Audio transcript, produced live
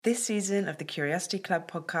This season of the Curiosity Club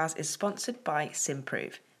podcast is sponsored by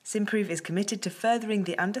Simprove. Simprove is committed to furthering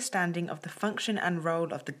the understanding of the function and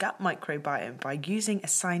role of the gut microbiome by using a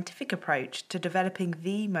scientific approach to developing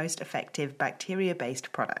the most effective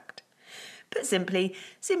bacteria-based product. Put simply,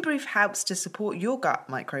 Simprove helps to support your gut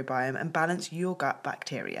microbiome and balance your gut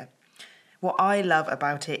bacteria. What I love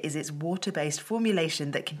about it is its water-based formulation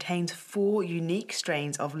that contains 4 unique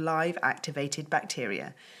strains of live activated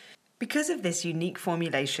bacteria. Because of this unique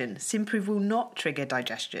formulation, Simprove will not trigger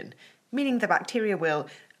digestion, meaning the bacteria will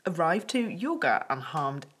arrive to your gut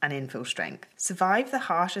unharmed and in full strength, survive the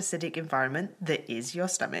harsh acidic environment that is your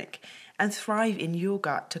stomach, and thrive in your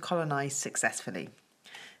gut to colonize successfully.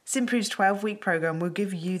 Simprove's 12-week program will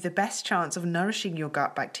give you the best chance of nourishing your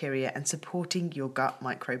gut bacteria and supporting your gut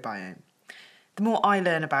microbiome. The more I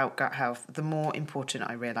learn about gut health, the more important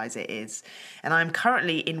I realise it is. And I'm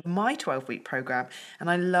currently in my 12-week program, and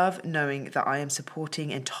I love knowing that I am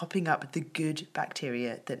supporting and topping up the good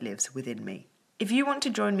bacteria that lives within me. If you want to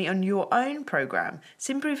join me on your own program,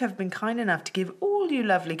 Simprove have been kind enough to give all you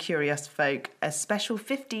lovely curious folk a special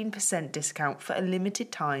 15% discount for a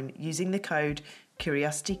limited time using the code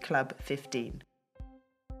CuriosityClub15.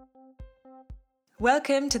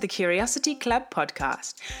 Welcome to the Curiosity Club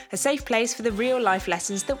podcast, a safe place for the real-life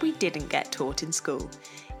lessons that we didn't get taught in school.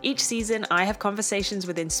 Each season, I have conversations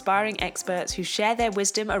with inspiring experts who share their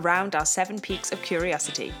wisdom around our 7 peaks of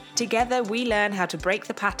curiosity. Together, we learn how to break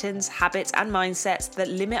the patterns, habits, and mindsets that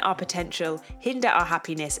limit our potential, hinder our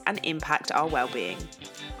happiness, and impact our well-being.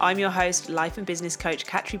 I'm your host, life and business coach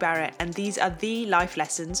Katri Barrett, and these are the life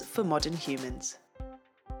lessons for modern humans.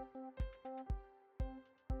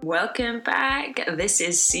 Welcome back. This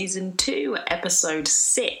is season 2, episode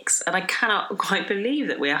 6, and I cannot quite believe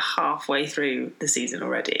that we are halfway through the season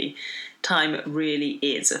already. Time really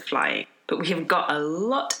is flying. But we have got a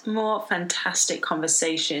lot more fantastic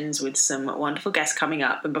conversations with some wonderful guests coming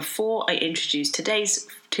up. And before I introduce today's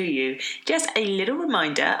to you, just a little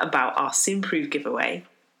reminder about our Simprove giveaway.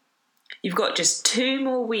 You've got just 2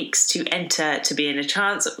 more weeks to enter to be in a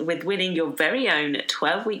chance with winning your very own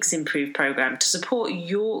 12-week Simprove program to support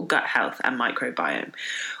your gut health and microbiome.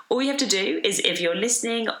 All you have to do is, if you're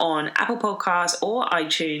listening on Apple Podcasts or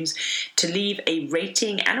iTunes, to leave a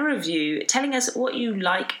rating and a review telling us what you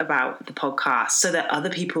like about the podcast so that other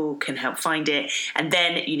people can help find it. And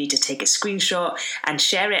then you need to take a screenshot and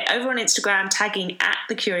share it over on Instagram, tagging at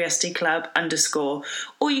 @thecuriosityclub_,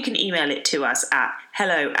 or you can email it to us at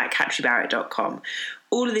hello@katribarrett.com.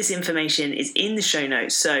 All of this information is in the show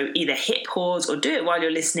notes, so either hit pause or do it while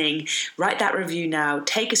you're listening. Write that review now,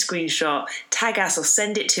 take a screenshot, tag us or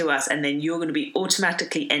send it to us, and then you're going to be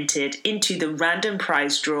automatically entered into the random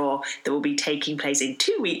prize draw that will be taking place in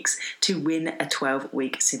 2 weeks to win a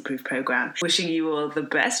 12-week Simprove program. Wishing you all the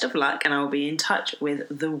best of luck, and I will be in touch with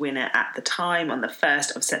the winner at the time on the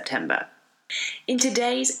 1st of September. In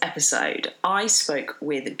today's episode, I spoke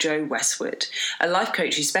with Jo Westwood, a life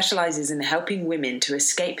coach who specialises in helping women to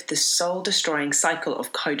escape the soul-destroying cycle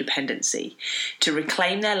of codependency, to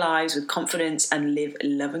reclaim their lives with confidence and live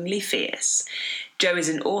lovingly fierce. Jo is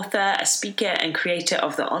an author, a speaker, and creator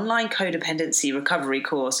of the online codependency recovery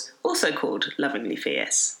course, also called Lovingly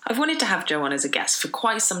Fierce. I've wanted to have Jo on as a guest for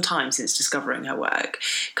quite some time since discovering her work.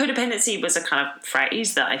 Codependency was a kind of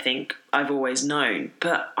phrase that I think I've always known,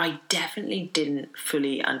 but I definitely didn't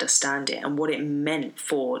fully understand it and what it meant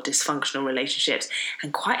for dysfunctional relationships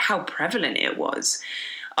and quite how prevalent it was.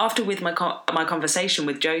 After with my conversation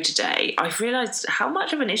with Jo today, I've realised how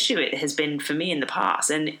much of an issue it has been for me in the past,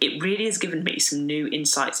 and it really has given me some new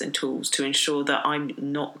insights and tools to ensure that I'm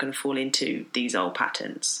not going to fall into these old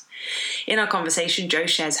patterns. In our conversation, Jo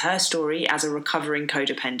shares her story as a recovering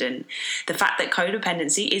codependent, the fact that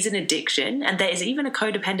codependency is an addiction, and there is even a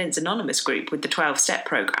Codependence Anonymous group with the 12-step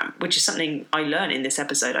program, which is something I learned in this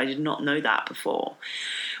episode. I did not know that before.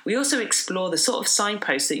 We also explore the sort of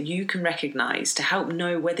signposts that you can recognise to help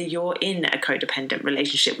know whether you're in a codependent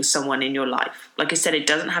relationship with someone in your life. Like I said, it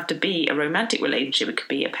doesn't have to be a romantic relationship. It could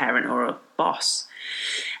be a parent or a boss.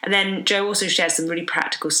 And then Jo also shares some really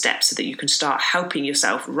practical steps so that you can start helping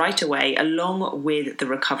yourself right away along with the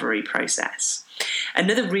recovery process.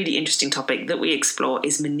 Another really interesting topic that we explore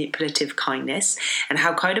is manipulative kindness and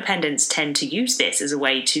how codependents tend to use this as a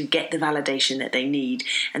way to get the validation that they need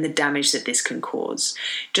and the damage that this can cause.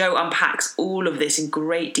 Jo unpacks all of this in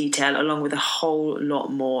great detail along with a whole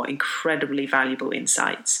lot more incredibly valuable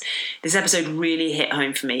insights. This episode really hit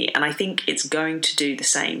home for me, and I think it's going to do the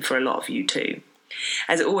same for a lot of you too.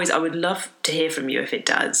 As always, I would love to hear from you if it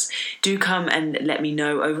does. Do come and let me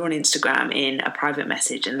know over on Instagram in a private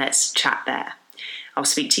message and let's chat there. I'll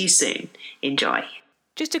speak to you soon. Enjoy.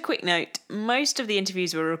 Just a quick note, most of the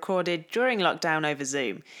interviews were recorded during lockdown over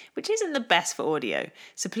Zoom, which isn't the best for audio,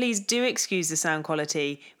 so please do excuse the sound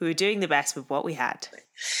quality. We were doing the best with what we had.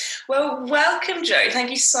 Well, welcome, Jo.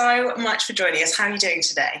 Thank you so much for joining us. How are you doing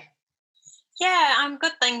today? Yeah, I'm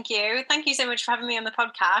good, thank you. Thank you so much for having me on the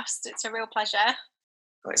podcast. It's a real pleasure.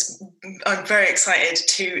 I'm very excited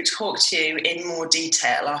to talk to you in more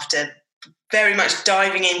detail after very much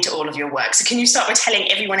diving into all of your work. So can you start by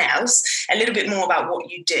telling everyone else a little bit more about what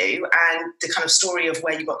you do and the kind of story of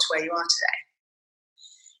where you got to where you are today?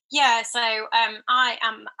 Yeah, so I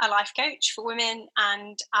am a life coach for women,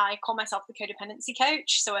 and I call myself the codependency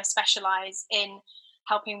coach. So I specialise in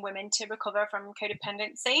helping women to recover from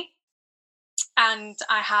codependency. And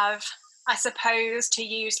I have, I suppose, to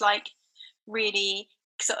use like really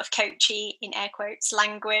sort of coachy, in air quotes,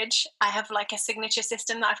 language, I have like a signature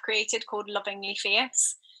system that I've created called Lovingly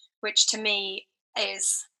Fierce, which to me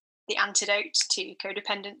is the antidote to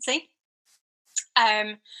codependency.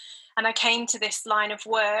 And I came to this line of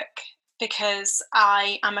work because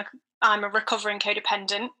I'm a recovering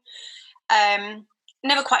codependent.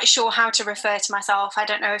 Never quite sure how to refer to myself. I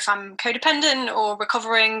don't know if I'm codependent or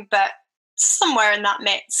recovering, but somewhere in that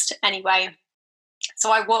midst anyway.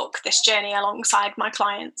 So I walk this journey alongside my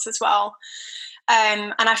clients as well.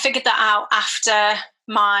 And I figured that out after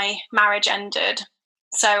my marriage ended.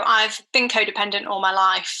 So I've been codependent all my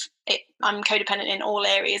life. I'm codependent in all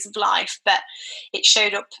areas of life, but it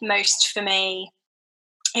showed up most for me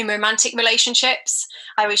in romantic relationships.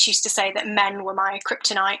 I always used to say that men were my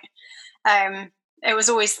kryptonite. It was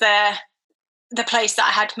always the place that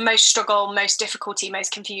I had most struggle, most difficulty,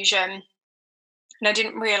 most confusion. And I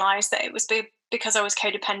didn't realise that it was because I was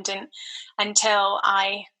codependent until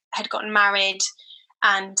I had gotten married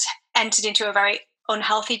and entered into a very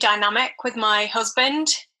unhealthy dynamic with my husband.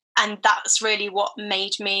 And that's really what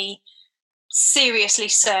made me seriously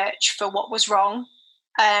search for what was wrong,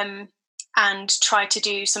 and try to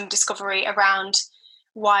do some discovery around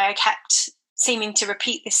why I kept seeming to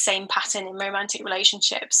repeat this same pattern in romantic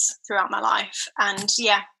relationships throughout my life. And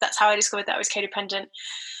yeah, that's how I discovered that I was codependent.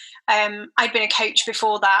 I'd been a coach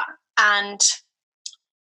before that, and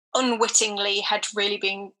unwittingly had really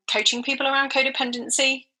been coaching people around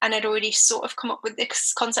codependency, and I'd already sort of come up with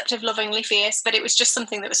this concept of Lovingly Fierce, but it was just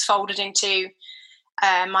something that was folded into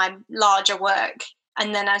my larger work.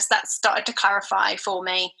 And then as that started to clarify for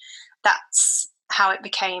me, that's how it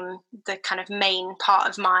became the kind of main part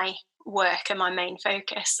of my work and my main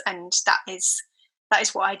focus. And that is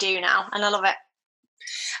what I do now, and I love it.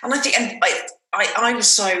 And I think, I was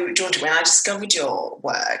so drawn to it when I discovered your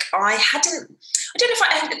work. I don't know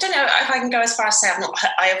if I can go as far as to say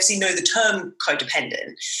I obviously know the term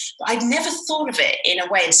codependent, but I'd never thought of it in a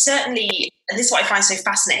way. And certainly, and this is what I find so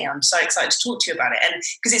fascinating. I'm so excited to talk to you about it. And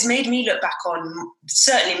because it's made me look back on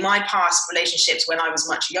certainly my past relationships when I was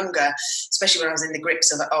much younger, especially when I was in the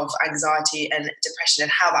grips of anxiety and depression,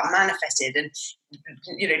 and how that manifested. And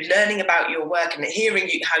you know, learning about your work and hearing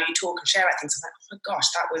how you talk and share about things, I'm like, oh my gosh,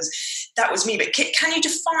 that was me. But can you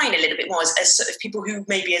define a little bit more as sort of people who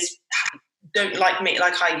maybe don't like me,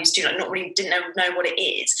 like I used to, like not really didn't know what it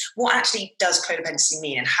is? What actually does codependency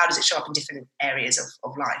mean, and how does it show up in different areas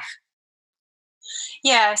of life?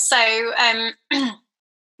 Yeah, so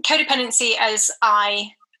codependency, as I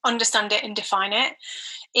understand it and define it,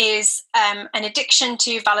 is an addiction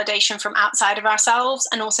to validation from outside of ourselves,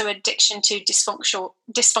 and also addiction to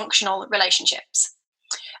dysfunctional relationships.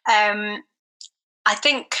 I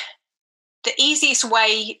think the easiest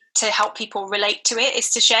way to help people relate to it is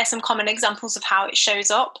to share some common examples of how it shows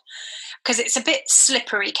up, because it's a bit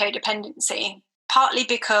slippery, codependency, partly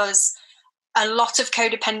because a lot of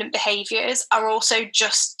codependent behaviours are also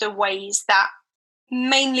just the ways that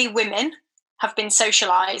mainly women have been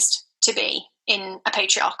socialised to be in a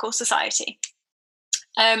patriarchal society.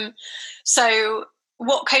 So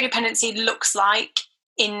what codependency looks like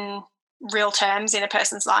in real terms in a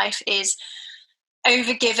person's life is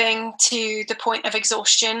overgiving to the point of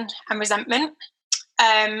exhaustion and resentment,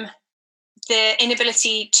 the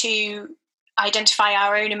inability to identify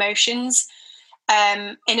our own emotions,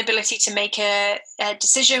 inability to make a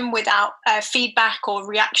decision without feedback or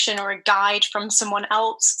reaction or a guide from someone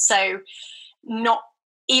else. So not,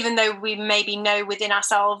 even though we maybe know within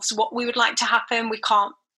ourselves what we would like to happen, we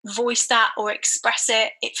can't voice that or express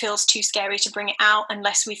it. It feels too scary to bring it out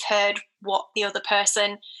unless we've heard what the other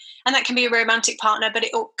person, and that can be a romantic partner, but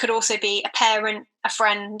it could also be a parent, a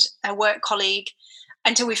friend, a work colleague,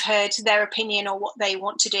 until we've heard their opinion or what they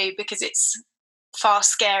want to do, because it's far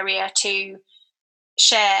scarier to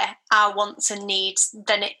share our wants and needs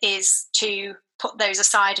than it is to put those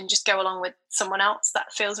aside and just go along with someone else.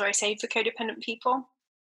 That feels very safe for codependent people.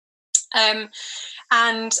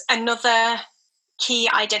 And another key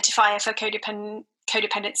identifier for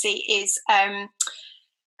codependency is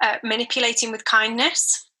manipulating with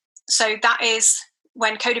kindness. So that is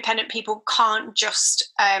when codependent people can't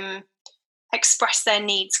just express their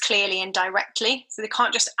needs clearly and directly. So they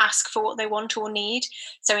can't just ask for what they want or need.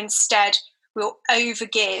 So instead, we'll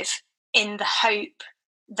overgive in the hope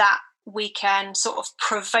that we can sort of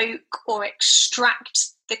provoke or extract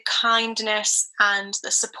the kindness and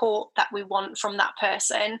the support that we want from that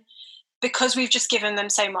person, because we've just given them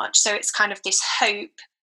so much. So it's kind of this hope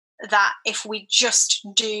that if we just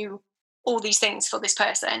do all these things for this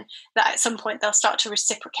person, that at some point they'll start to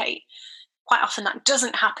reciprocate. Quite often that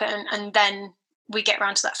doesn't happen, and then we get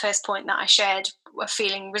around to that first point that I shared. We're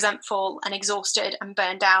feeling resentful and exhausted and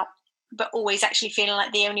burned out, but always actually feeling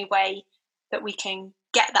like the only way that we can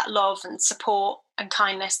get that love and support and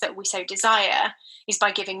kindness that we so desire is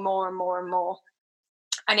by giving more and more and more.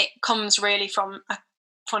 And it comes really from a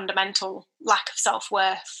fundamental lack of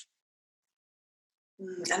self-worth.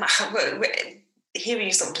 And hearing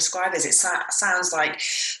you sort of describe this, it sounds like,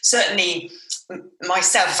 certainly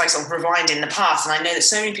myself, if I sort of rewind in the past, and I know that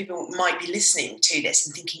so many people might be listening to this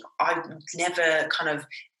and thinking, I've never kind of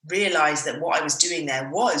realised that what I was doing there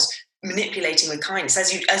was manipulating with kindness,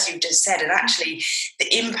 as you've just said, and actually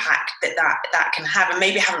the impact that can have, and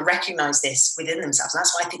maybe haven't recognised this within themselves. And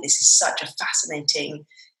that's why I think this is such a fascinating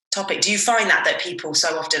topic. Do you find that people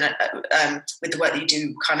so often with the work that you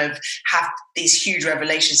do kind of have these huge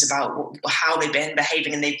revelations about how they've been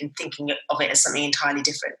behaving, and they've been thinking of it as something entirely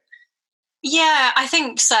different? Yeah, I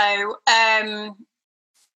think so.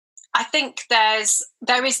 I think there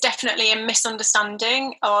is definitely a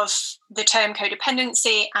misunderstanding of the term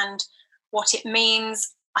codependency and what it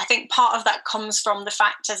means. I think part of that comes from the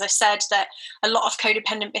fact, as I said, that a lot of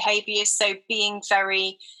codependent behaviour is so being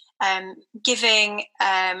very giving,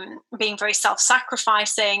 being very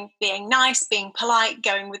self-sacrificing, being nice, being polite,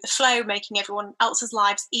 going with the flow, making everyone else's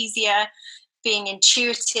lives easier, being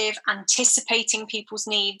intuitive, anticipating people's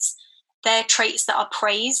needs. They're traits that are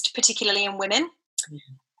praised, particularly in women.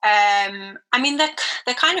 I mean,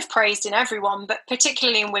 they're kind of praised in everyone, but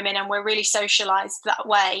particularly in women, and we're really socialised that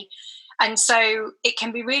way. And so it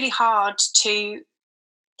can be really hard to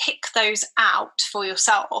pick those out for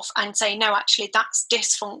yourself and say, no, actually, that's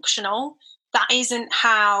dysfunctional. That isn't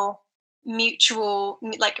how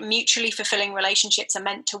mutually fulfilling relationships are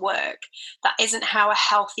meant to work. That isn't how a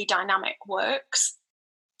healthy dynamic works.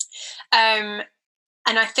 And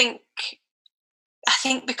I think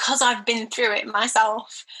because I've been through it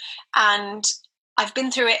myself, and I've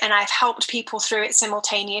been through it and I've helped people through it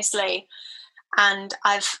simultaneously, and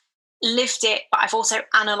I've lived it, but I've also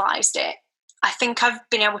analysed it, I think I've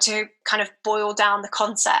been able to kind of boil down the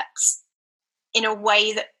concepts in a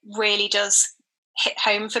way that really does hit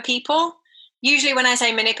home for people. Usually when I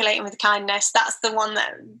say manipulating with kindness, that's the one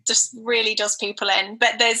that just really does people in.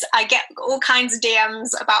 But I get all kinds of DMs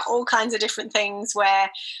about all kinds of different things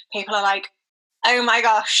where people are like, oh my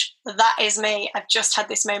gosh, that is me. I've just had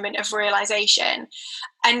this moment of realization.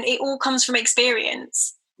 And it all comes from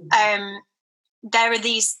experience.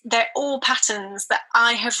 They're all patterns that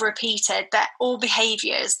I have repeated. They're all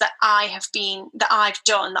behaviors that I've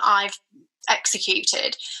done, that I've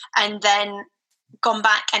executed, and then gone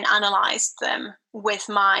back and analysed them with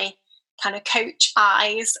my kind of coach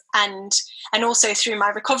eyes and also through my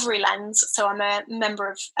recovery lens. So I'm a member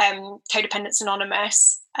of Codependence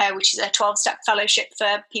Anonymous, which is a 12-step fellowship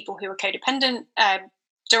for people who are codependent,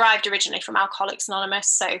 derived originally from Alcoholics Anonymous.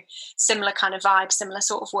 So similar kind of vibe, similar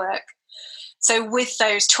sort of work. So with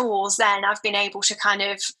those tools, then I've been able to kind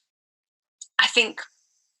of, I think,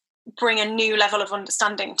 bring a new level of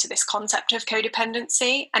understanding to this concept of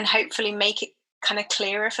codependency and hopefully make it kind of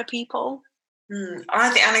clearer for people. I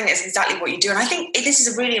think that's exactly what you do, and I think this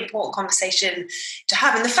is a really important conversation to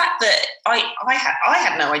have. And the fact that I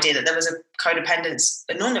had no idea that there was a Codependence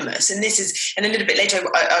Anonymous, and a little bit later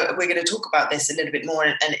we're going to talk about this a little bit more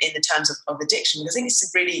in the terms of addiction, because I think it's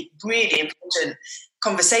a really, really important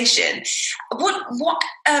conversation.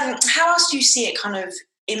 How else do you see it kind of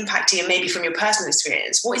impacting, and maybe from your personal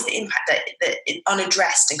experience, what is the impact that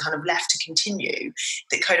unaddressed and kind of left to continue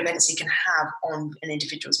that codependency can have on an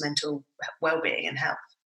individual's mental well-being and health?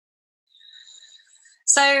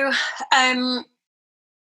 So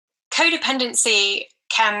codependency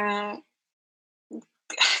can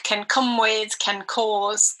come with, can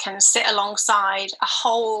cause, can sit alongside a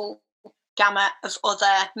whole gamut of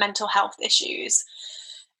other mental health issues.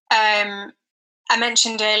 I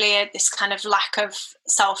mentioned earlier this kind of lack of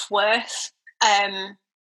self-worth.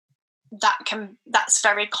 That's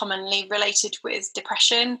very commonly related with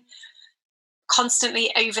depression.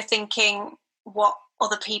 constantly overthinking what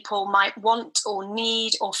other people might want or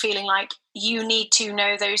need, or feeling like you need to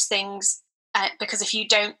know those things because if you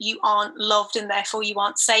don't, you aren't loved and therefore you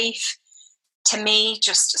aren't safe, to me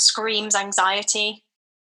just screams anxiety.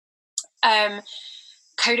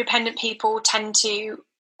 Codependent people tend to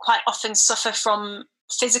quite often suffer from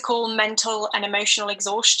physical, mental and emotional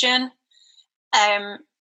exhaustion. I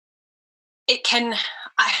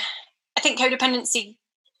think codependency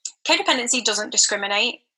doesn't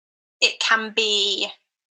discriminate. It can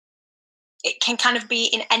kind of be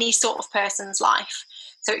in any sort of person's life.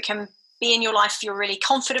 So it can be in your life if you're a really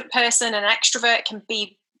confident person and an extrovert. It can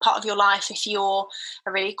be part of your life if you're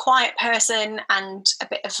a really quiet person and a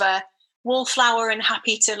bit of a wallflower and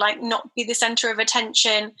happy to like not be the center of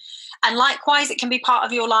attention. And likewise, it can be part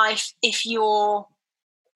of your life if you're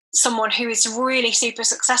someone who is really super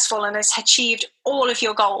successful and has achieved all of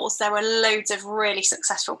your goals. There are loads of really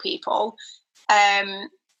successful people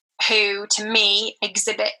who, to me,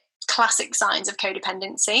 exhibit classic signs of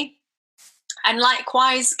codependency. And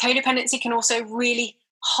likewise, codependency can also really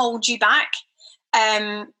hold you back.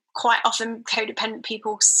 Quite often, codependent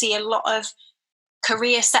people see a lot of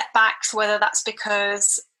career setbacks, whether that's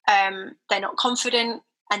because they're not confident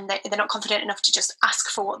and they're not confident enough to just ask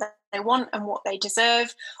for what they want and what they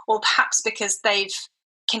deserve, or perhaps because they've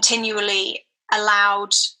continually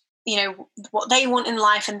allowed, you know, what they want in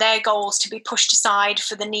life and their goals to be pushed aside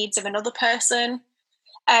for the needs of another person.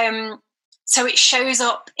 So it shows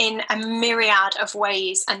up in a myriad of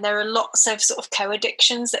ways, and there are lots of sort of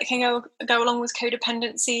co-addictions that can go along with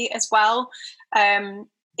codependency as well.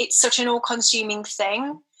 It's such an all-consuming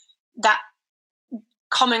thing that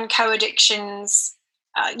common co-addictions,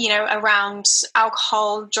 around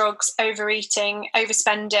alcohol, drugs, overeating,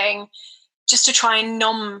 overspending, just to try and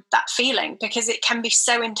numb that feeling, because it can be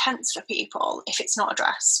so intense for people if it's not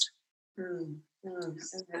addressed.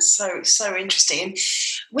 That's so interesting.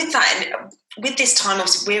 With that, and with this time,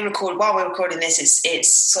 obviously, while we're recording this,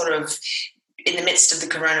 it's sort of in the midst of the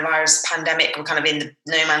coronavirus pandemic. We're kind of in the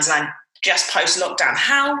no man's land, just post-lockdown.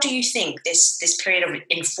 How do you think this period of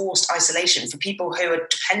enforced isolation for people who are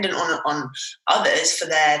dependent on others for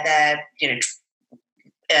their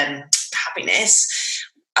happiness,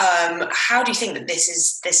 how do you think that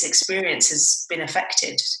this experience has been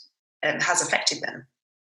affected and has affected them?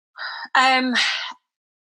 I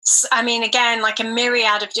mean, again, like a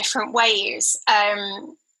myriad of different ways.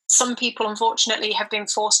 Some people, unfortunately, have been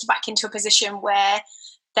forced back into a position where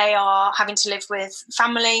they are having to live with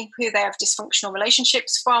family who they have dysfunctional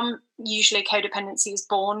relationships from. Usually codependency is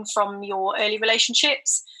born from your early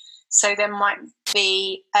relationships. So there might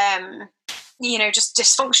be, just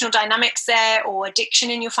dysfunctional dynamics there, or addiction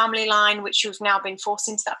in your family line, which you've now been forced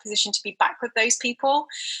into that position to be back with those people.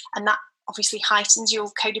 And that obviously heightens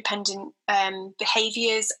your codependent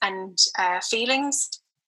behaviours and feelings.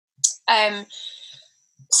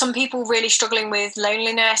 Some people really struggling with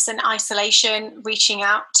loneliness and isolation, reaching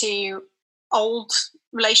out to old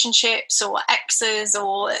relationships or exes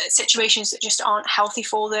or situations that just aren't healthy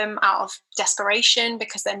for them out of desperation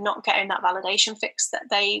because they're not getting that validation fix that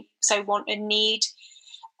they so want and need.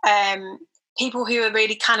 People who are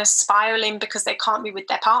really kind of spiraling because they can't be with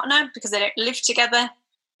their partner because they don't live together,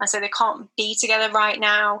 and so they can't be together right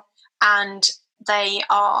now, and they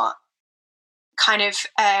are kind of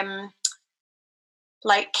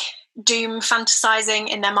like doom fantasizing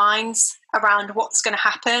in their minds around what's going to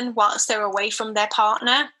happen whilst they're away from their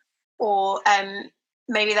partner, or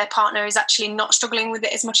maybe their partner is actually not struggling with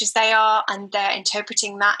it as much as they are, and they're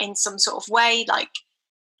interpreting that in some sort of way. Like,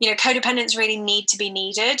 codependents really need to be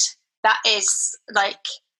needed. That is like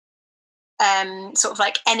sort of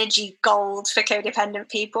like energy gold for codependent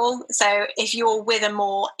people. So if you're with a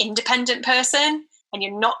more independent person and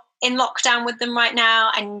you're not in lockdown with them right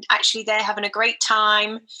now, and actually they're having a great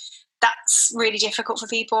time, that's really difficult for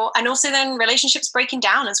people. And also then relationships breaking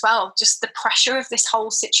down as well, just the pressure of this whole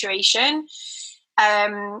situation,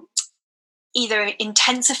 either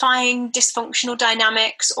intensifying dysfunctional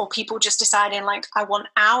dynamics or people just deciding like, I want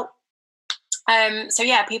out. So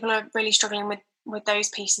yeah, people are really struggling with those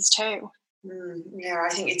pieces too. Yeah, I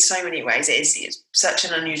think in so many ways it's such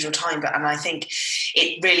an unusual time, and I think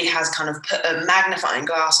it really has kind of put a magnifying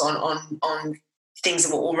glass on things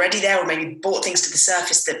that were already there, or maybe brought things to the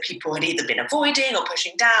surface that people had either been avoiding or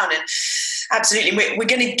pushing down. And Absolutely. We're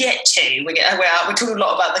going to get to, we're talking a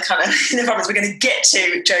lot about the kind of the problems. We're going to get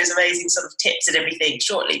to Jo's amazing sort of tips and everything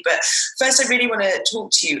shortly. But first, I really want to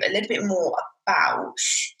talk to you a little bit more about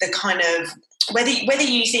the kind of, whether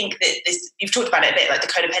you think that this, you've talked about it a bit, like the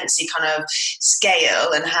codependency kind of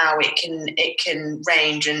scale and how it can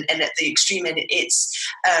range, and at the extreme end it's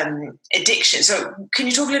addiction. So can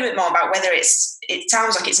you talk a little bit more about whether it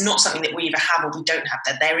sounds like it's not something that we either have or we don't have,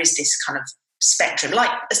 that there is this kind of spectrum,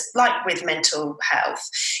 like with mental health?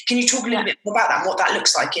 Can you talk a little bit more about that and what that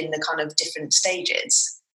looks like in the kind of different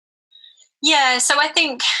stages? Yeah, so I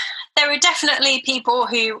think there are definitely people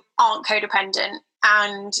who aren't codependent,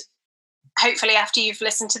 and hopefully after you've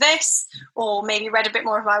listened to this or maybe read a bit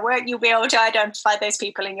more of my work, you'll be able to identify those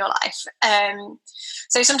people in your life.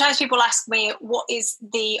 So sometimes people ask me, what is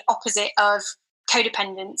the opposite of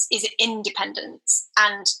codependence? Is it independence?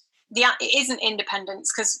 And it isn't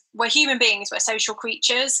independence, because we're human beings, we're social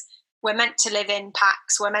creatures, we're meant to live in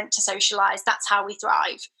packs, we're meant to socialise, that's how we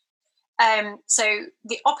thrive. So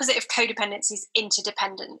the opposite of codependence is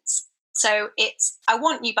interdependence. So it's, I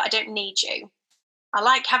want you, but I don't need you. I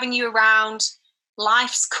like having you around.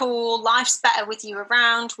 Life's cool. Life's better with you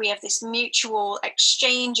around. We have this mutual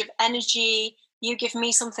exchange of energy. You give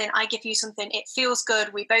me something, I give you something. It feels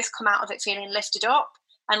good. We both come out of it feeling lifted up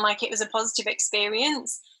and like it was a positive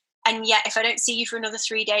experience. And yet, if I don't see you for another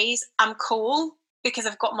 3 days, I'm cool because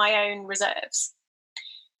I've got my own reserves.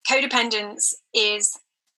 Codependence is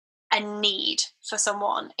a need for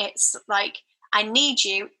someone. It's like, I need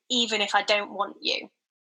you even if I don't want you.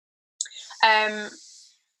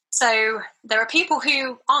 So there are people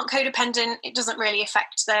who aren't codependent, it doesn't really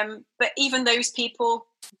affect them, but even those people,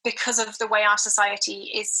 because of the way our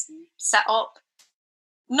society is set up,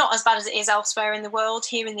 not as bad as it is elsewhere in the world,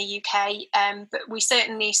 here in the UK, but we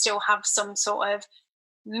certainly still have some sort of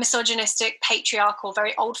misogynistic, patriarchal,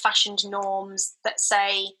 very old-fashioned norms that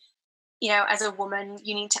say, you know, as a woman,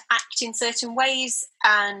 you need to act in certain ways,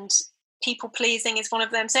 and people-pleasing is one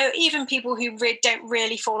of them. So even people who don't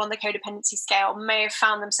really fall on the codependency scale may have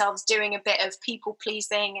found themselves doing a bit of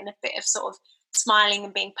people-pleasing and a bit of sort of smiling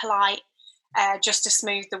and being polite just to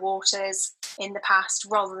smooth the waters in the past,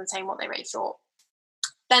 rather than saying what they really thought.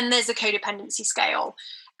 Then there's the codependency scale.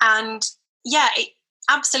 And yeah, it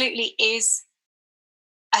absolutely is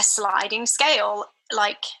a sliding scale.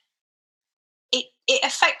 Like it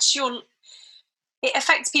affects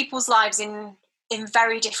people's lives in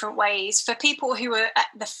very different ways. For people who are at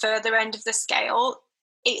the further end of the scale,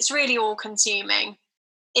 it's really all-consuming.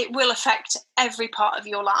 It will affect every part of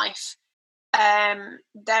your life.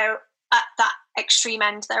 There, at that extreme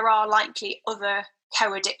end, there are likely other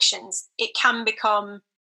co-addictions. It can become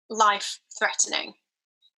life-threatening.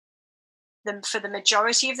 For the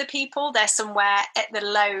majority of the people, they're somewhere at the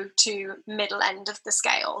low to middle end of the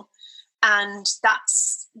scale. And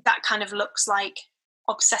that kind of looks like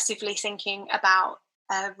obsessively thinking about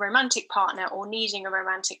a romantic partner or needing a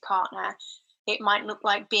romantic partner. It might look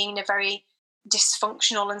like being in a very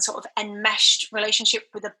dysfunctional and sort of enmeshed relationship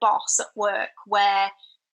with a boss at work, where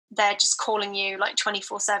they're just calling you like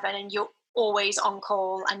 24/7 and you're always on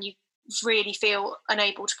call and you really feel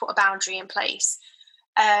unable to put a boundary in place.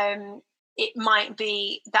 It might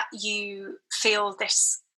be that you feel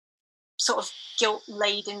this sort of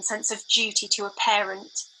guilt-laden sense of duty to a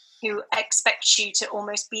parent who expects you to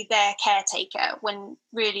almost be their caretaker, when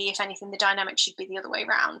really, if anything, the dynamic should be the other way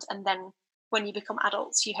around. And then when you become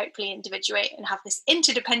adults, you hopefully individuate and have this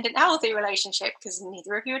interdependent, healthy relationship, because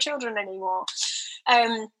neither of you are children anymore.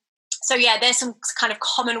 So yeah, there's some kind of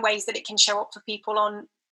common ways that it can show up for people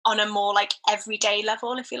on a more like everyday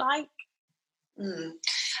level, if you like. And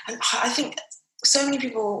I think so many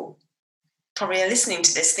people probably are listening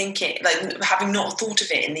to this thinking, like, having not thought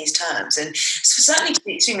of it in these terms. And certainly to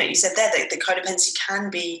the extreme that you said there, that the codependency can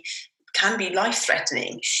be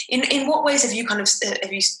life-threatening. In what ways have you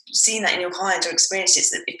seen that in your clients or experienced it,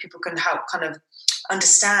 that if people can help kind of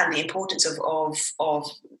understand the importance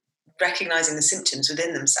of recognising the symptoms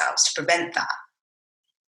within themselves to prevent that?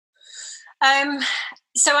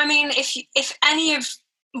 So, I mean, if any of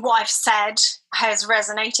what I've said has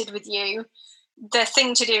resonated with you, the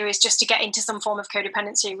thing to do is just to get into some form of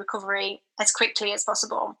codependency recovery as quickly as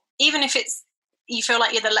possible. Even if you feel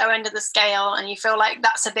like you're the low end of the scale and you feel like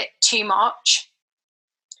that's a bit too much,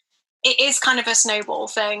 it is kind of a snowball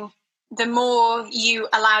thing. The more you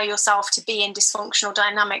allow yourself to be in dysfunctional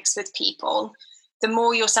dynamics with people, the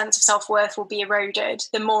more your sense of self-worth will be eroded,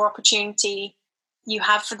 the more opportunity you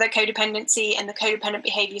have for the codependency and the codependent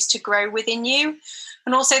behaviours to grow within you.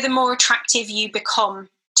 And also the more attractive you become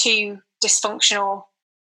to dysfunctional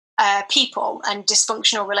people and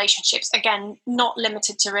dysfunctional relationships. Again, not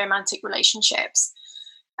limited to romantic relationships.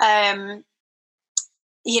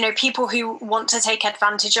 People who want to take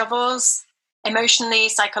advantage of us emotionally,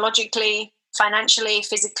 psychologically, financially,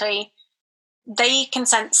 physically, they can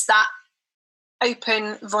sense that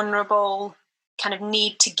open, vulnerable kind of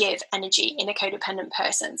need to give energy in a codependent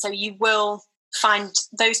person. So you will find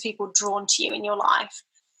those people drawn to you in your life.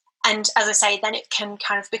 And as I say, then it can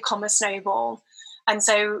kind of become a snowball. And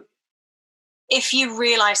so if you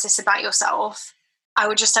realize this about yourself, I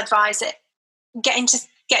would just advise it, get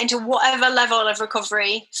into whatever level of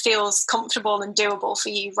recovery feels comfortable and doable for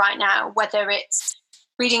you right now, whether it's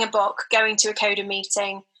reading a book, going to a coder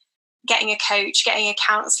meeting, getting a coach, getting a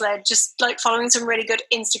counselor, just like following some really good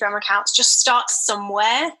Instagram accounts. Just start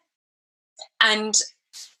somewhere and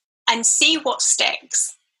see what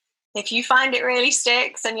sticks. If you find it really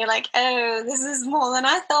sticks and you're like, oh, this is more than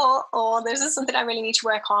I thought, or this is something I really need to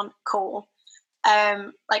work on, cool.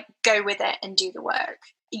 Go with it and do the work.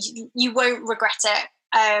 You won't regret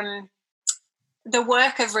it. The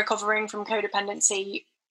work of recovering from codependency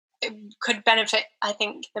could benefit, I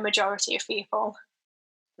think, the majority of people.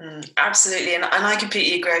 Absolutely. And I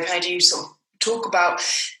completely agree. I've heard you sort of talk about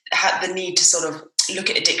the need to sort of look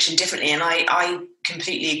at addiction differently. And I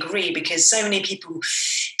completely agree, because so many people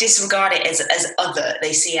disregard it as other.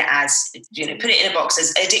 They see it as, put it in a box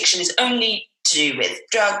as addiction is only to do with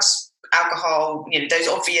drugs, alcohol, those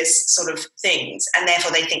obvious sort of things. And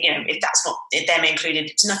therefore they think, if them included,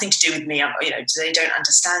 it's nothing to do with me, they don't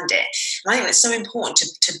understand it. And I think that's so important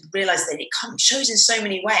to realise that it shows in so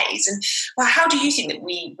many ways. And how do you think that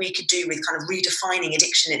we could do with kind of redefining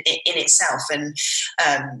addiction in itself, and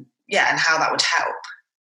and how that would help?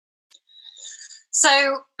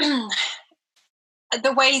 So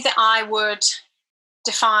the way that I would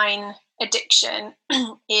define addiction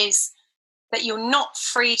is that you're not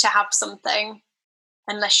free to have something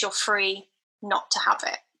unless you're free not to have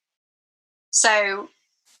it. So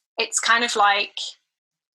it's kind of like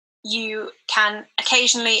you can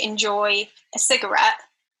occasionally enjoy a cigarette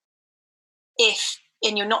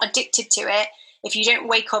and you're not addicted to it, if you don't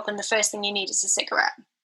wake up and the first thing you need is a cigarette.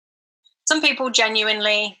 Some people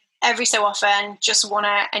genuinely, every so often, just want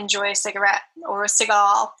to enjoy a cigarette or a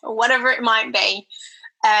cigar or whatever it might be.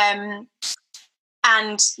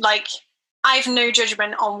 I have no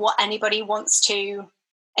judgment on what anybody wants to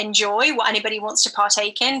enjoy, what anybody wants to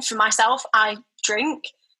partake in. For myself, I drink,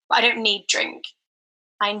 but I don't need drink.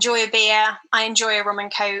 I enjoy a beer, I enjoy a rum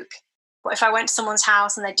and coke, but if I went to someone's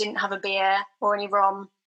house and they didn't have a beer or any rum,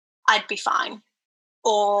 I'd be fine.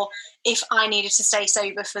 Or if I needed to stay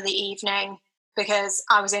sober for the evening because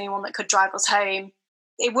I was the only one that could drive us home,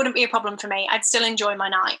 it wouldn't be a problem for me. I'd still enjoy my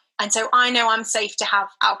night. And so I know I'm safe to have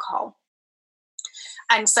alcohol.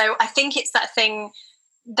 And so I think it's that thing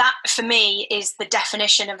that for me is the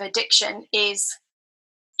definition of addiction, is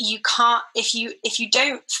you can't, if you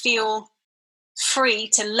don't feel free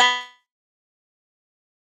to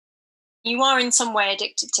you are in some way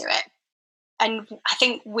addicted to it. And I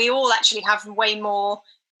think we all actually have way more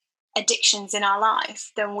addictions in our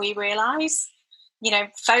life than we realise.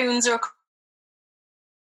 Phones are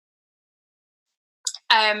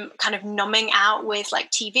kind of numbing out with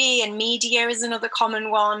like TV, and media is another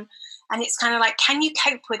common one. And it's kind of like, can you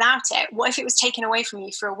cope without it? What if it was taken away from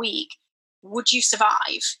you for a week? Would you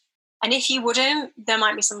survive? And if you wouldn't, there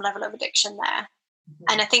might be some level of addiction there. Mm-hmm.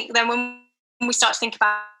 And I think then when we start to think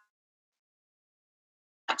about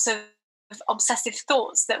types of obsessive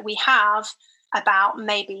thoughts that we have about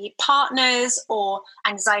maybe partners, or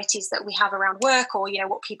anxieties that we have around work, or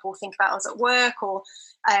what people think about us at work, or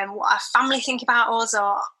what our family think about us,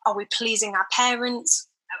 or are we pleasing our parents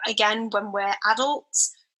again when we're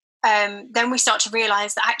adults, then we start to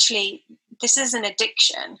realize that actually this is an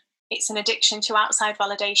addiction. It's an addiction to outside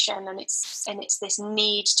validation, and it's this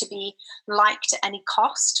need to be liked at any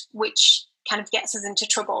cost, which kind of gets us into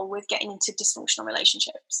trouble with getting into dysfunctional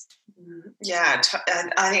relationships. Yeah,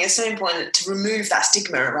 I think it's so important to remove that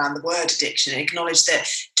stigma around the word addiction and acknowledge that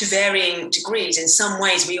to varying degrees, in some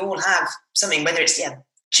ways we all have something, whether it's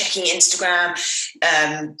checking Instagram,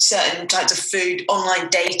 certain types of food, online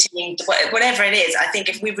dating, whatever it is. I think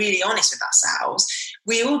if we're really honest with ourselves,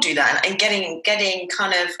 we all do that, and getting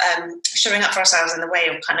kind of showing up for ourselves in the way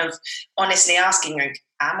of kind of honestly asking,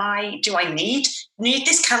 do I need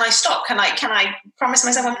this? Can I stop? Can I promise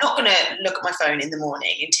myself I'm not going to look at my phone in the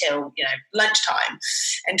morning until lunchtime,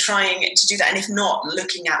 and trying to do that? And if not,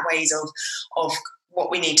 looking at ways of what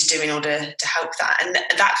we need to do in order to help that. And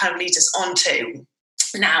that kind of leads us on to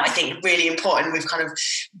now, I think, really important. We've kind of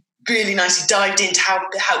really nicely dived into how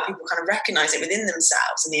help people kind of recognise it within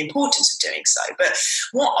themselves and the importance of doing so. But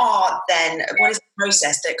what is the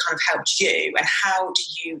process that kind of helped you, and how do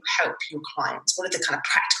you help your clients? What are the kind of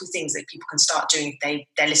practical things that people can start doing if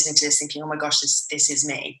they're listening to this thinking, oh my gosh, this is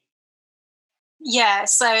me? Yeah,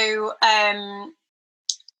 so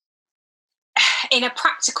in a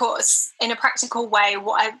practical way,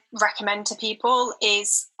 what I recommend to people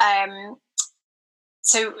is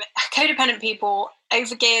so codependent people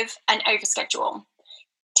overgive and overschedule.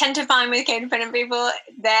 Tend to find with codependent people,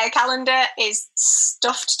 their calendar is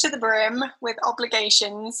stuffed to the brim with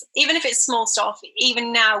obligations, even if it's small stuff.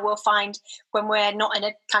 Even now, we'll find when we're not in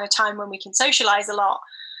a kind of time when we can socialize a lot,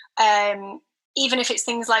 even if it's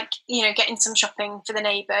things like, getting some shopping for the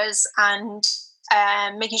neighbors and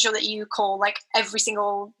making sure that you call like every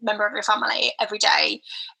single member of your family every day,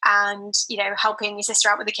 and helping your sister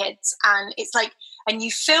out with the kids, and it's like, and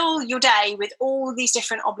you fill your day with all these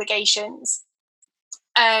different obligations,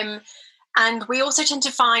 and we also tend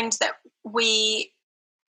to find that we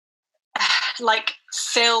like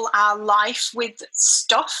fill our life with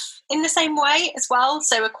stuff in the same way as well.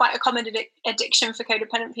 So quite a common addiction for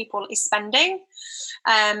codependent people is spending,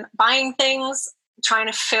 buying things, trying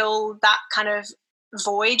to fill that kind of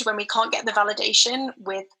void when we can't get the validation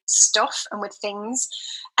with stuff and with things,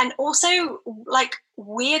 and also like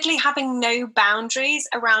weirdly having no boundaries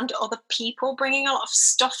around other people bringing a lot of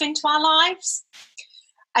stuff into our lives.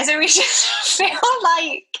 So we just feel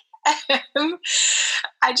like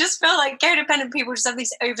I just feel like codependent people just have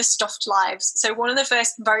these overstuffed lives. So one of the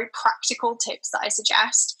first very practical tips that I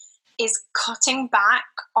suggest is cutting back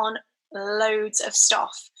on loads of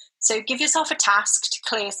stuff. So give yourself a task to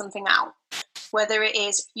clear something out, whether it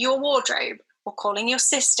is your wardrobe or calling your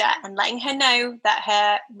sister and letting her know that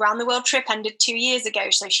her round the world trip ended 2 years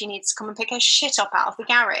ago, so she needs to come and pick her shit up out of the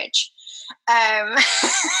garage.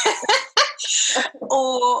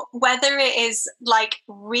 Or whether it is like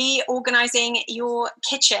reorganizing your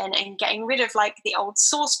kitchen and getting rid of like the old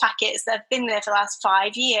sauce packets that have been there for the last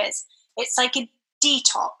 5 years. It's like a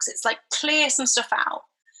detox. It's like clear some stuff out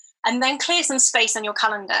and then clear some space on your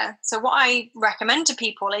calendar. So what I recommend to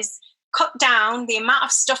people is cut down the amount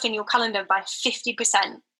of stuff in your calendar by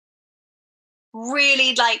 50%.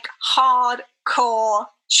 Really like hardcore,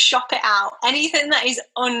 shop it out. Anything that is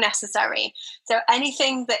unnecessary. So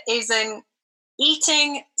anything that isn't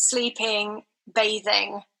eating, sleeping,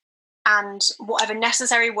 bathing, and whatever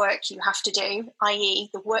necessary work you have to do, i.e.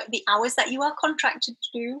 the hours that you are contracted to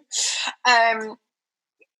do,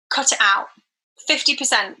 cut it out.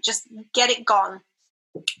 50%, just get it gone.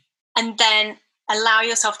 And then allow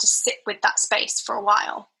yourself to sit with that space for a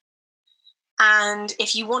while. And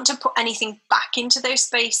if you want to put anything back into those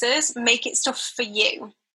spaces, make it stuff for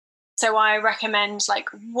you. So I recommend like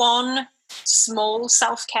one small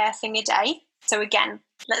self-care thing a day. So again,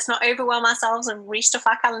 let's not overwhelm ourselves and restuff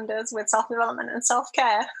our calendars with self-development and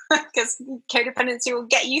self-care, because codependency will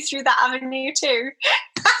get you through that avenue too.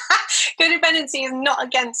 Codependency is not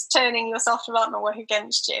against turning your self-development work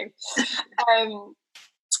against you.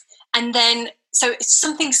 And then, so it's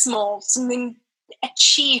something small, something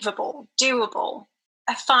achievable, doable,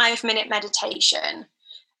 a 5-minute meditation,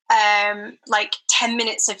 like 10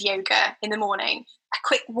 minutes of yoga in the morning, a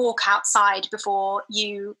quick walk outside before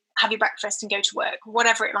you have your breakfast and go to work,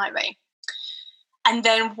 whatever it might be. And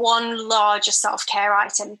then one larger self-care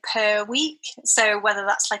item per week. So whether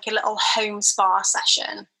that's like a little home spa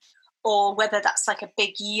session, or whether that's like a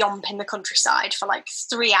big yomp in the countryside for like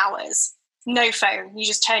 3 hours. No phone. You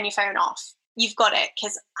just turn your phone off. You've got it.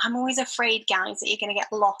 Because I'm always afraid, guys, that you're going to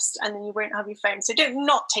get lost and then you won't have your phone. So don't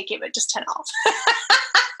not take it, but just turn it off.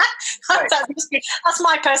 That's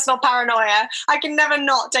my personal paranoia. I can never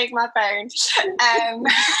not take my phone.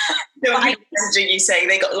 You saying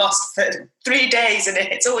they got lost for 3 days and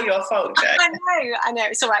it's all your fault, Jo. I know.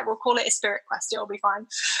 It's all right. We'll call it a spirit quest. It'll be fine.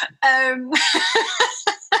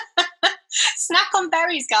 Snack on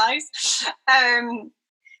berries, guys.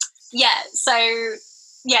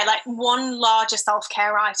 Like one larger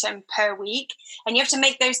self-care item per week, and you have to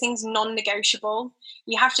make those things non-negotiable.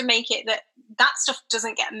 You have to make it that stuff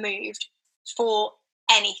doesn't get moved for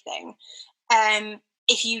anything.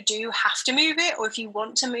 If you do have to move it, or if you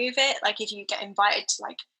want to move it, like if you get invited to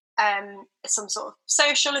like some sort of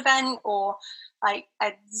social event or like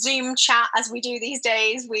a Zoom chat, as we do these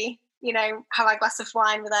days, we have our glass of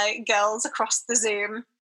wine with our girls across the Zoom,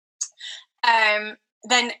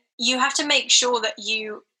 then you have to make sure that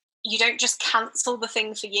you don't just cancel the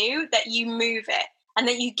thing for you, that you move it, and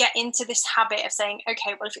that you get into this habit of saying,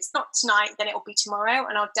 okay, well, if it's not tonight, then it will be tomorrow,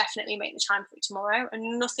 and I'll definitely make the time for it tomorrow,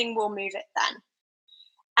 and nothing will move it then.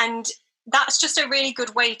 And that's just a really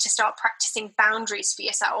good way to start practicing boundaries for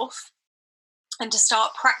yourself and to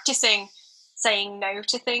start practicing saying no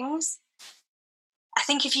to things. I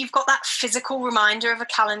think if you've got that physical reminder of a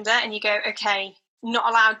calendar and you go, okay, not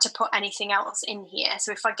allowed to put anything else in here.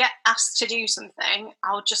 So if I get asked to do something,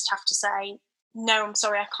 I'll just have to say, no, I'm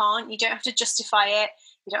sorry, I can't. You don't have to justify it.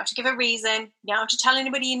 You don't have to give a reason. You don't have to tell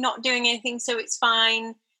anybody you're not doing anything, so it's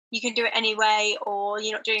fine. You can do it anyway, or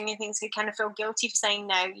you're not doing anything, so you kind of feel guilty for saying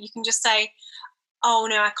no. You can just say, oh,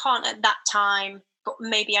 no, I can't at that time, but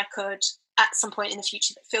maybe I could at some point in the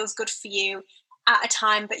future that feels good for you at a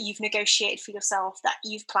time that you've negotiated for yourself, that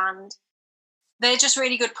you've planned. They're just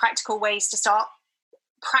really good practical ways to start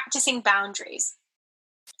practicing boundaries.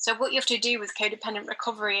 So what you have to do with codependent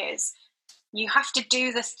recovery is you have to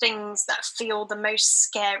do the things that feel the most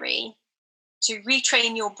scary to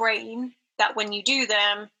retrain your brain that when you do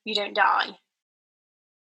them, you don't die.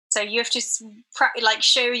 So you have to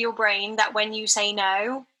show your brain that when you say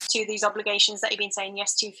no to these obligations that you've been saying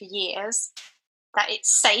yes to for years, that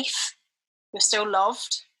it's safe, you're still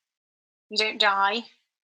loved, you don't die,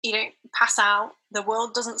 you don't pass out, the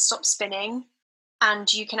world doesn't stop spinning,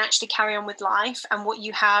 and you can actually carry on with life. And what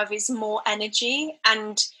you have is more energy,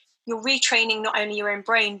 and you're retraining not only your own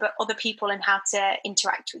brain, but other people and how to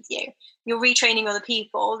interact with you. You're retraining other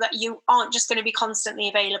people that you aren't just going to be constantly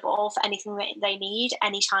available for anything that they need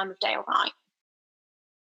any time of day or night.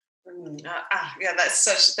 Yeah, there's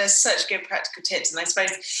such good practical tips, and I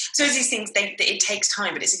suppose these things it takes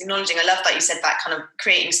time, but it's acknowledging. I love that you said that, kind of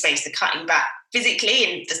creating space, the cutting back physically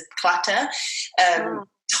and the clutter,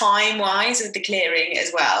 time wise with the clearing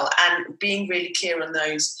as well, and being really clear on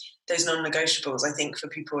those non-negotiables. I think for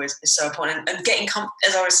people is so important, and getting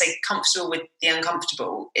as I always say, comfortable with the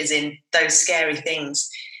uncomfortable, is in those scary things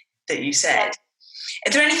that you said. Yeah.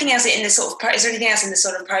 Is there anything else in the sort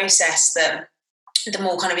of process that the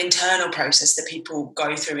more kind of internal process that people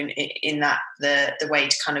go through in that the way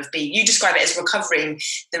to kind of be, you describe it as recovering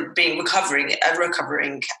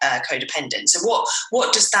codependent. So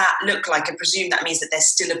what does that look like? I presume that means that there's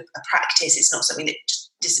still a practice. It's not something that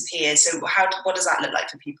just disappears. So what does that look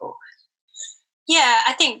like for people? Yeah,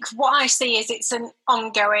 I think what I see is it's an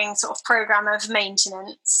ongoing sort of program of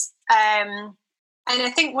maintenance. And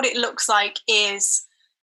I think what it looks like is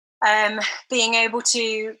being able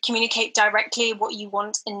to communicate directly what you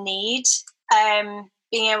want and need,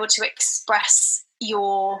 being able to express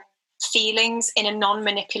your feelings in a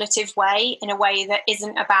non-manipulative way, in a way that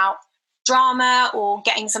isn't about drama or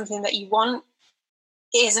getting something that you want.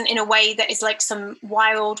 It isn't in a way that is like some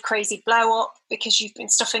wild, crazy blow up because you've been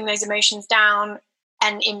stuffing those emotions down,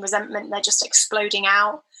 and in resentment, they're just exploding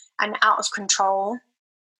out and out of control.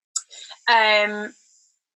 And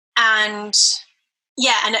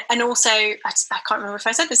also, I can't remember if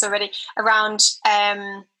I said this already, around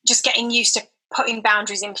just getting used to putting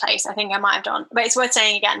boundaries in place. I think I might have done, but it's worth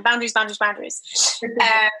saying again, boundaries.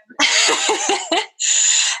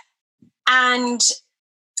 And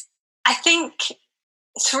I think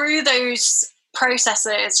through those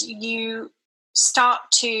processes, you start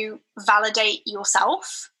to validate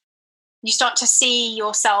yourself. You start to see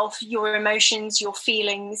yourself, your emotions, your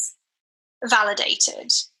feelings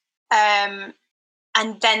validated.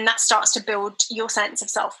 And then that starts to build your sense of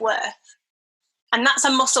self-worth. And that's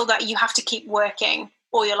a muscle that you have to keep working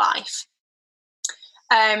all your life.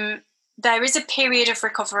 There is a period of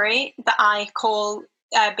recovery that I call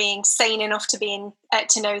being sane enough to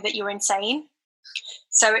know that you're insane.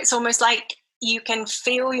 So it's almost like you can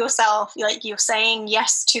feel yourself like you're saying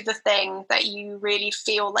yes to the thing that you really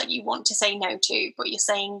feel like you want to say no to, but you're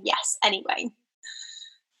saying yes anyway.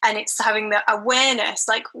 And it's having the awareness,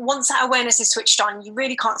 like once that awareness is switched on, you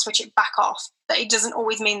really can't switch it back off. But it doesn't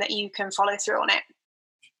always mean that you can follow through on it.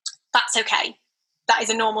 That's okay. That is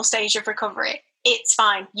a normal stage of recovery. It's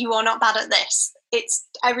fine. You are not bad at this.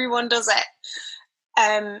 Everyone does it.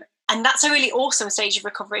 And that's a really awesome stage of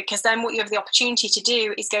recovery, because then what you have the opportunity to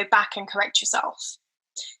do is go back and correct yourself.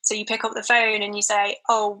 So you pick up the phone and you say,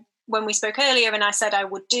 oh, when we spoke earlier and I said I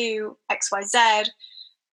would do X, Y, Z,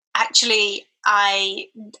 actually, I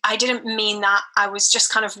didn't mean that. I was just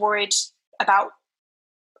kind of worried about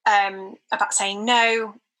saying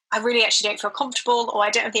no. I really actually don't feel comfortable, or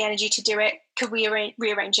I don't have the energy to do it. Could we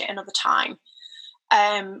rearrange it another time?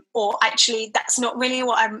 Or actually, that's not really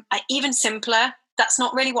what even simpler. That's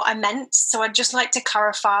not really what I meant. So I'd just like to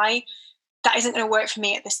clarify that isn't going to work for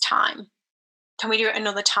me at this time. Can we do it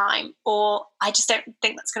another time? Or I just don't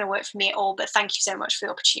think that's going to work for me at all, but thank you so much for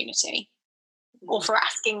the opportunity, or for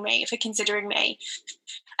asking me, for considering me.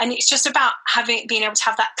 And it's just about being able to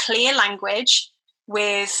have that clear language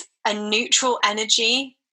with a neutral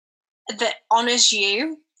energy that honors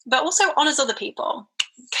you, but also honours other people.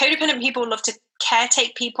 Codependent people love to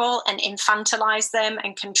caretake people and infantilize them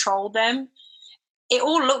and control them. It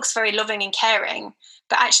all looks very loving and caring,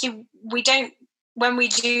 but actually when we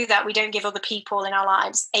do that, we don't give other people in our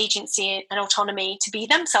lives agency and autonomy to be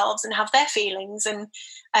themselves and have their feelings and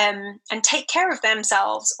take care of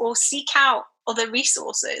themselves or seek out other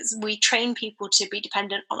resources. We train people to be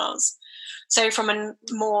dependent on us. So from a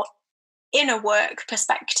more inner work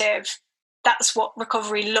perspective, that's what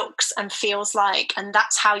recovery looks and feels like, and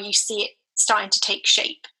that's how you see it starting to take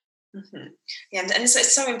shape. Mm-hmm. Yeah, and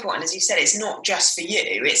it's so important, as you said, it's not just for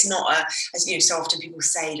you. It's not as so often people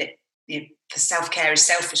say that the self-care is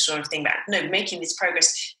selfish sort of thing, but no, making this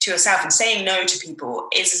progress to yourself and saying no to people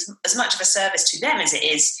is as much of a service to them as it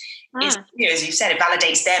is as you said, it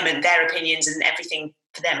validates them and their opinions and everything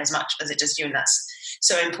for them as much as it does you, and that's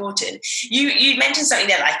so important. You mentioned something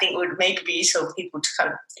there that I think would maybe be useful for people to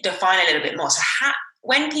kind of define a little bit more. So how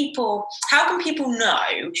can people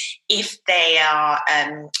know if they are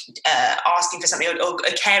asking for something or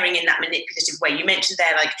caring in that manipulative way? You mentioned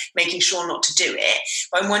there, like making sure not to do it.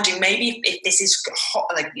 But I'm wondering maybe if this is hot,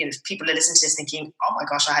 like people are listening to this thinking, "Oh my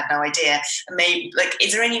gosh, I had no idea." And maybe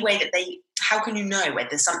is there any way that how can you know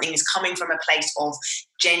whether something is coming from a place of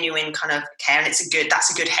genuine kind of care and that's a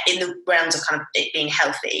good in the realms of kind of it being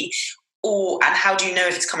healthy, and how do you know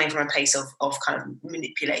if it's coming from a place of kind of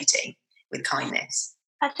manipulating with kindness?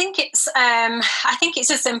 I think it's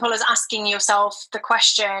as simple as asking yourself the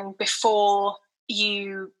question before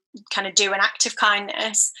you kind of do an act of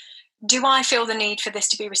kindness: do I feel the need for this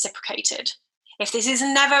to be reciprocated? If this is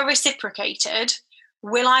never reciprocated,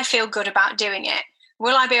 will I feel good about doing it?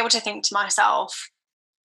 Will I be able to think to myself,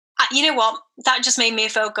 you know what, that just made me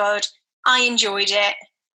feel good, I enjoyed it,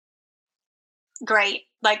 great.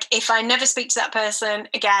 Like if I never speak to that person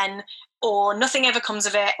again, or nothing ever comes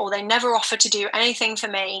of it, or they never offer to do anything for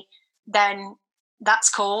me, then that's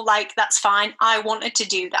cool. Like, that's fine. I wanted to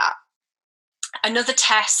do that. Another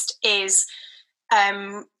test is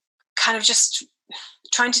kind of just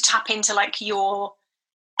trying to tap into like your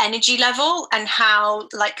energy level and how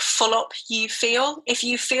like full up you feel. If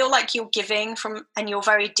you feel like you're giving from and you're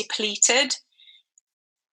very depleted,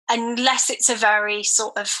 unless it's a very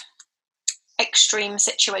sort of extreme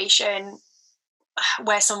situation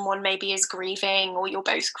where someone maybe is grieving or you're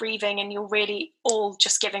both grieving and you're really all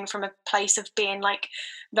just giving from a place of being like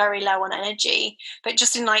very low on energy. But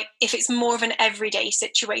just in like, if it's more of an everyday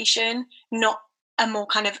situation, not a more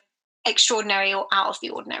kind of extraordinary or out of the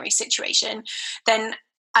ordinary situation, then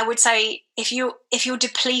I would say if you're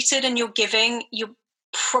depleted and you're giving, you're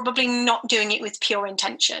probably not doing it with pure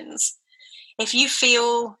intentions. If you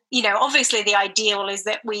feel, obviously the ideal is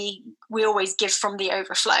that we always give from the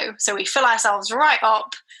overflow. So we fill ourselves right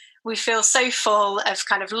up. We feel so full of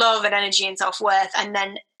kind of love and energy and self-worth. And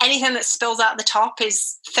then anything that spills out the top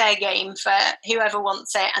is fair game for whoever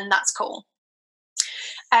wants it. And that's cool.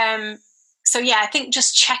 So yeah, I think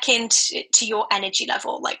just check into your energy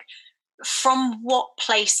level. Like, from what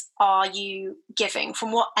place are you giving?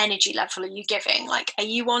 From what energy level are you giving? Like, are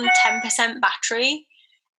you on 10% battery?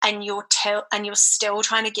 And you're still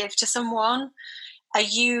trying to give to someone? Are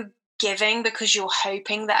you giving because you're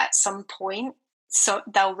hoping that at some point so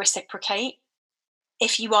they'll reciprocate?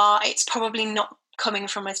 If you are, it's probably not coming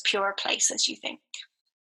from as pure a place as you think.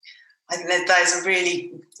 I think there's a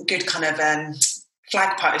really good kind of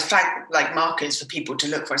flag like markers for people to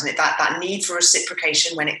look for, isn't it? That need for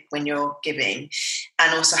reciprocation when you're giving,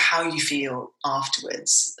 and also how you feel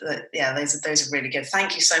afterwards. Those are really good.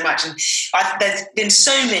 Thank you so much. And there's been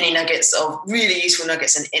so many nuggets of really useful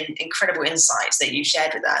nuggets and incredible insights that you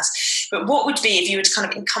shared with us. But what would be, if you were to kind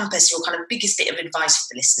of encompass your kind of biggest bit of advice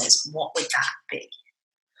for the listeners, what would that be?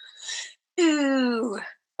 Ooh.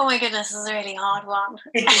 Oh my goodness, this is a really hard one.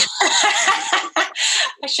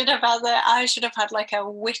 I should have had like a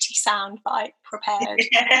witty soundbite prepared.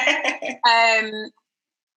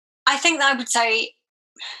 I think that I would say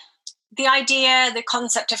the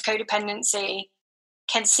concept of codependency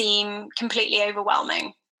can seem completely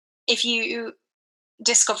overwhelming. If you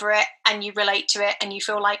discover it and you relate to it and you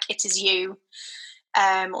feel like it is you,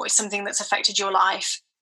 or it's something that's affected your life,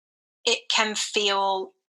 it can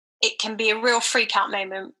be a real freak out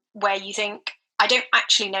moment where you think, I don't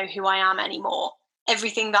actually know who I am anymore.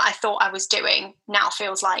 Everything that I thought I was doing now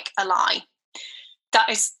feels like a lie. That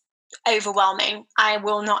is overwhelming. I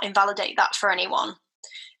will not invalidate that for anyone.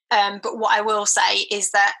 But what I will say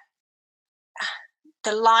is that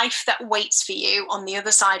the life that waits for you on the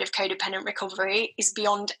other side of codependent recovery is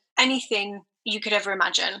beyond anything you could ever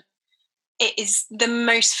imagine. It is the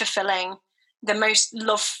most fulfilling the most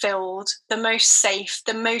love-filled, the most safe,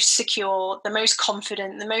 the most secure, the most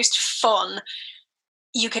confident, the most fun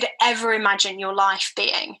you could ever imagine your life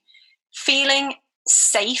being. Feeling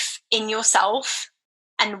safe in yourself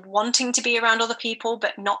and wanting to be around other people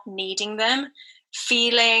but not needing them,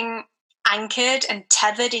 feeling anchored and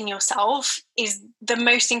tethered in yourself is the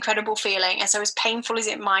most incredible feeling. And so as painful as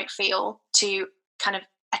it might feel to kind of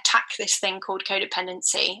attack this thing called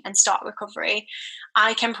codependency and start recovery,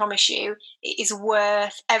 I can promise you it is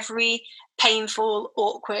worth every painful,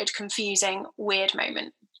 awkward, confusing, weird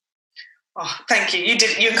moment. Oh, thank you.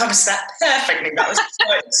 You encompassed that perfectly. That was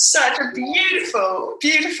such a beautiful,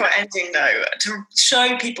 beautiful ending, though, to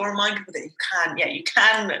show people, remind people that you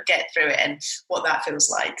can get through it and what that feels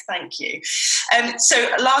like. Thank you. So,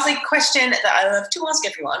 lastly, question that I love to ask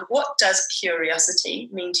everyone: what does curiosity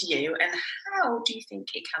mean to you, and how do you think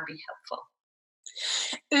it can be helpful?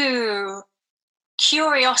 Ooh,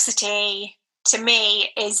 curiosity to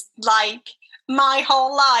me is like my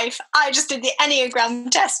whole life. I just did the Enneagram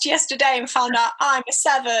test yesterday and found out I'm a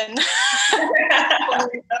 7. For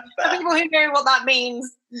people who know what that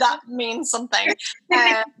means something.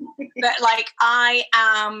 But like, I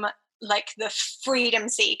am like the freedom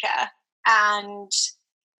seeker, and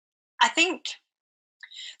I think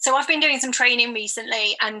so. I've been doing some training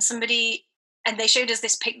recently, and they showed us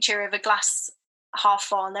this picture of a glass half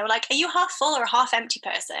full, and they were like, "Are you half full or a half empty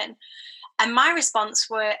person?" And my response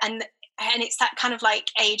were, and it's that kind of like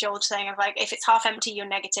age-old thing of like, if it's half empty, you're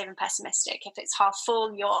negative and pessimistic. If it's half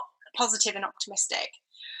full, you're positive and optimistic.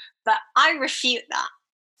 But I refute that,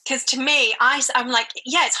 because to me, I'm like,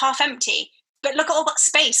 yeah, it's half empty, but look at all that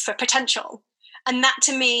space for potential. And that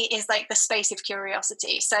to me is like the space of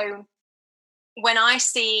curiosity. So when I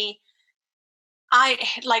see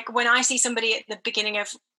somebody at the beginning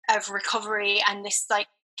of recovery, and this like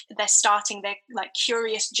they're starting their like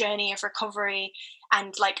curious journey of recovery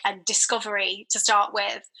and like a discovery to start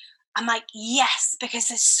with, I'm like, yes, because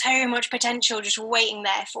there's so much potential just waiting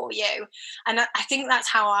there for you. And I think that's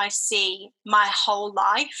how I see my whole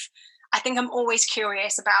life. I think I'm always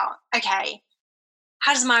curious about, okay,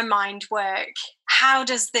 how does my mind work? How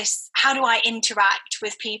do I interact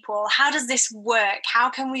with people? How does this work? How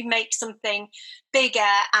can we make something bigger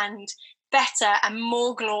and better and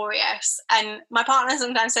more glorious? And my partner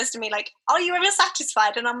sometimes says to me, like, are you ever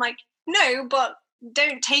satisfied? And I'm like, no, but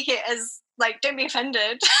don't take it as like, don't be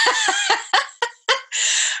offended.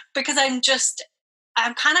 Because I'm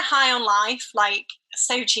kind of high on life, like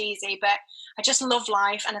so cheesy, but I just love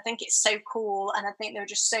life, and I think it's so cool, and I think there are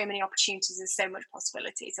just so many opportunities and so much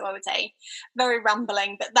possibility. So I would say very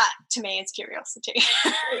rambling, but that to me is curiosity.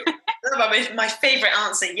 My favourite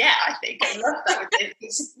answer, yeah, I think. I love that.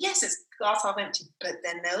 Yes, it's glass half empty, but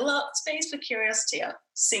then there's a lot of space for curiosity. I'm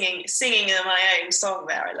singing in my own song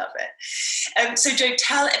there. I love it. So Jo,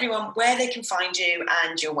 tell everyone where they can find you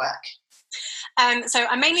and your work. So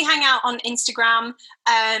I mainly hang out on Instagram,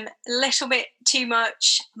 a little bit too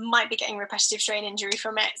much, might be getting repetitive strain injury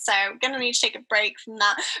from it, so I'm going to need to take a break from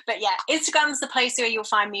that. But yeah, Instagram's the place where you'll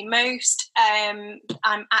find me most. I'm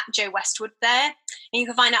at Jo Westwood there, and you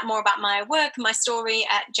can find out more about my work and my story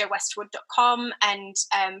at jowestwood.com, and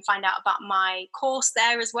find out about my course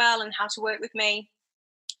there as well and how to work with me.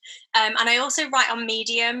 And I also write on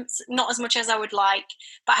Medium, not as much as I would like,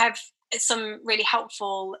 but I have some really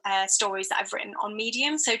helpful stories that I've written on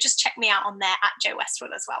Medium. So just check me out on there at Jo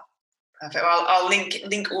Westwood as well. Perfect. Well, I'll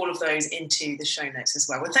link all of those into the show notes as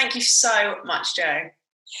well. Well, thank you so much, Jo.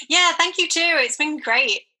 Yeah, thank you too. It's been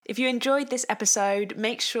great. If you enjoyed this episode,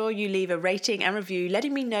 make sure you leave a rating and review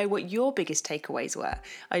letting me know what your biggest takeaways were.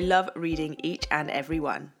 I love reading each and every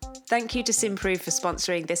one. Thank you to Simprove for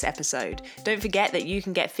sponsoring this episode. Don't forget that you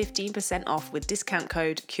can get 15% off with discount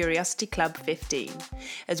code CuriosityClub15.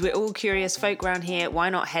 As we're all curious folk around here, why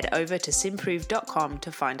not head over to simprove.com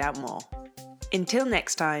to find out more. Until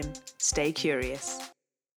next time, stay curious.